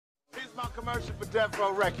Here's my commercial for Death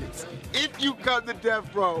Row Records. If you come to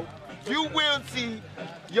Death Row, you will see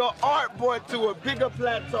your art brought to a bigger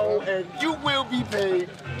plateau and you will be paid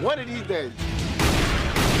one of these days.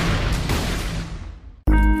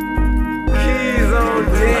 Keys on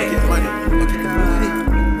deck.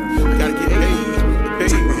 Gotta get paid.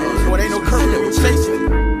 So it ain't no curfew in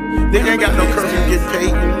chasing. They ain't got no curfew in getting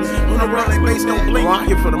paid. On the rock space, don't blink. I'm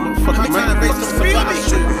here for the motherfucking money. I'ma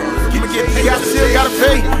get paid. I still gotta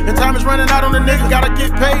pay. And time is running out on the nigga. Gotta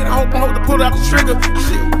get paid. I hope to pull out the trigger.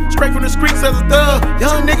 Shit. Straight from the streets as a thug.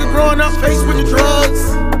 Young nigga growing up faced with the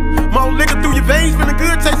drugs. More liquor through your veins, feeling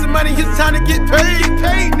good, chasing money. It's time to get paid. Get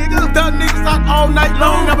paid, nigga. Done niggas out all night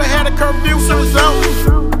long. Never had a curfew, so it's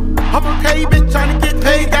on. I'm okay, bitch, trying to get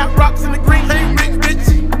paid. Got rocks in the green, ain't rich,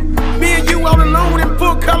 bitch. Me and you all alone in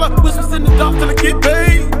full color. Whispers in the dark till I get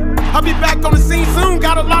paid. I'll be back on the scene soon.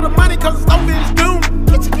 Got a lot of money, cause it's over, it's doomed.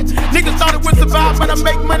 Niggas thought it would survive, but I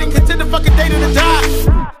make money, continue the fucking day to the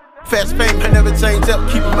die. Fast fame, I never change up.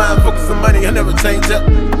 Keep my mind focused on money, I never change up.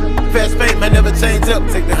 Fast fame, I never change up.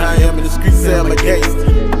 Take me how I am in the streets, say I'm a gangster.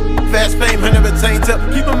 Fast fame, I never change up.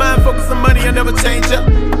 Keep my mind focused on money, I never change up.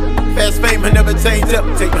 Fast fame, I never change up.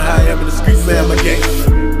 Take me how I am in the streets, say I'm a gangster.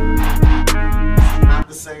 Not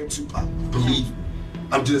the same Tupac, believe me.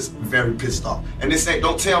 I'm just very pissed off. And this ain't,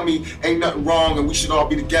 don't tell me ain't nothing wrong and we should all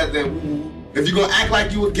be together and woo-woo. If you're gonna act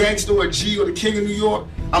like you a gangster or a G or the king of New York,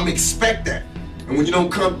 I'm gonna expect that. And when you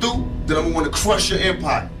don't come through, then I'm gonna wanna crush your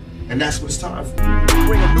empire. And that's what it's time for.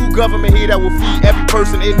 Bring a new government here that will feed every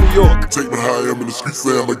person in New York. Take me how I am in the streets,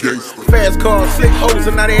 say I'm a gangster. Fast cars, slick hoes,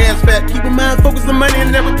 and now they ass fat. Keep my mind focused on money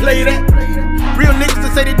and never play that. Real niggas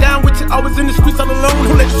that say they down with you, always in the streets all alone.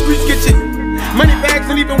 Who let the streets get you? Money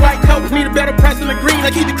bags and even white coats need a better price than the green.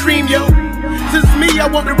 I keep the cream, yo. Since it's me,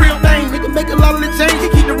 I want the real thing. Nigga make a lot of the change,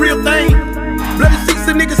 you keep the real thing. Bloody seats,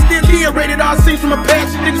 a nigga still here. Rated R scenes from my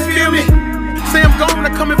past, you niggas feel me? Say I'm gone, I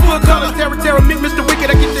come in full color. Terror, meet Mr. Wicked,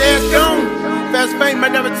 I get the ass gone. Fast fame, I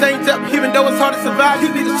never change up. Even though it's hard to survive, you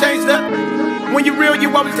niggas changed up. When you real, you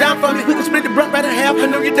always down for me. We can split the brunt right in half, I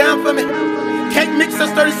know you're down for me. Cake mix,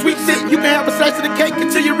 that's 30 sweet shit. You can have a slice of the cake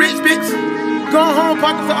until you're rich, bitch. Going home,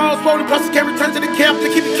 pockets are all swollen, plus you can't return to the camp to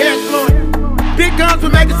keep the cash flowing. Big guns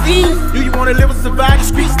with magazines. Do you wanna live or survive the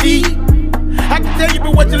streets, Steve? I can tell you,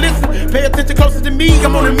 but what you listen. Pay attention closer to me,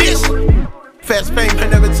 I'm on a mission. Fast fame, I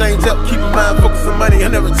never change up. Keep my mind focused on money, I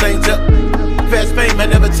never change up. Fast fame, I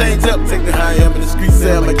never change up. Take me how I am in the streets,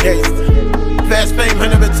 say I'm a gangster. Fast fame, I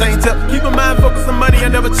never change up. Keep my mind focused on money, I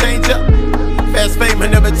never change up. Fast fame, I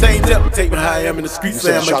never change up. Take me how I am in the streets,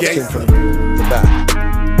 say I'm a gangster. From the back.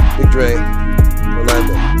 Big Dre,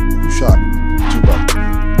 Orlando, you shot Tupac.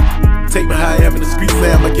 Take me how I am in the streets,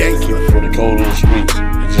 say I'm a gangster. For the cold in the streets,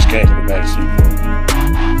 it just came from the backseat.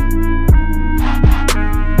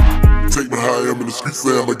 Take me how I am in the streets,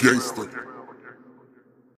 say I'm a gangster.